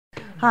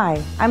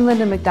Hi, I'm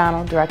Linda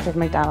McDonald, Director of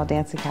McDonald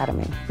Dance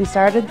Academy. We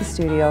started the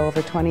studio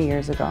over 20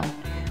 years ago.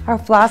 Our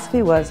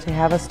philosophy was to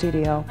have a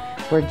studio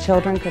where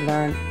children could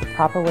learn the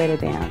proper way to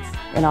dance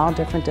in all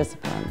different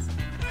disciplines: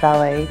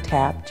 ballet,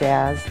 tap,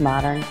 jazz,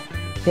 modern,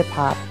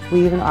 hip-hop.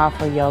 We even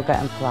offer yoga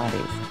and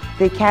Pilates.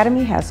 The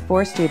Academy has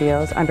 4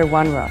 studios under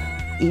one roof.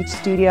 Each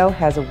studio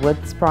has a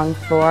wood-sprung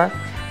floor,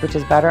 which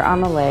is better on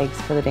the legs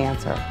for the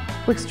dancer.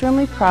 We're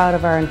extremely proud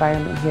of our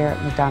environment here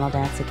at McDonald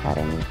Dance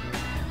Academy.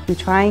 We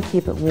try and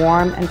keep it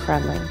warm and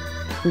friendly.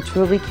 We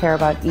truly care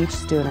about each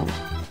student.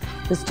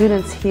 The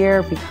students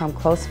here become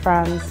close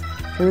friends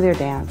through their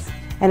dance,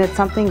 and it's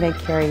something they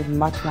carry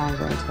much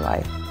longer into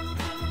life.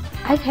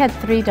 I've had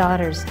 3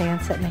 daughters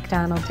dance at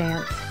McDonald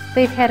Dance.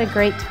 They've had a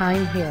great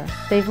time here.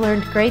 They've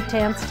learned great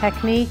dance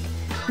technique,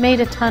 made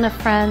a ton of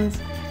friends,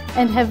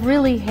 and have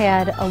really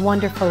had a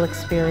wonderful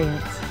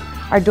experience.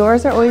 Our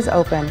doors are always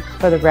open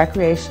for the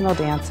recreational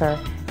dancer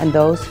and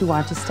those who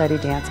want to study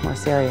dance more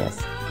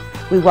serious.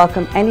 We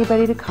welcome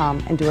anybody to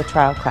come and do a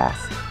trial class.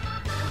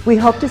 We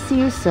hope to see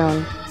you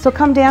soon, so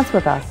come dance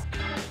with us.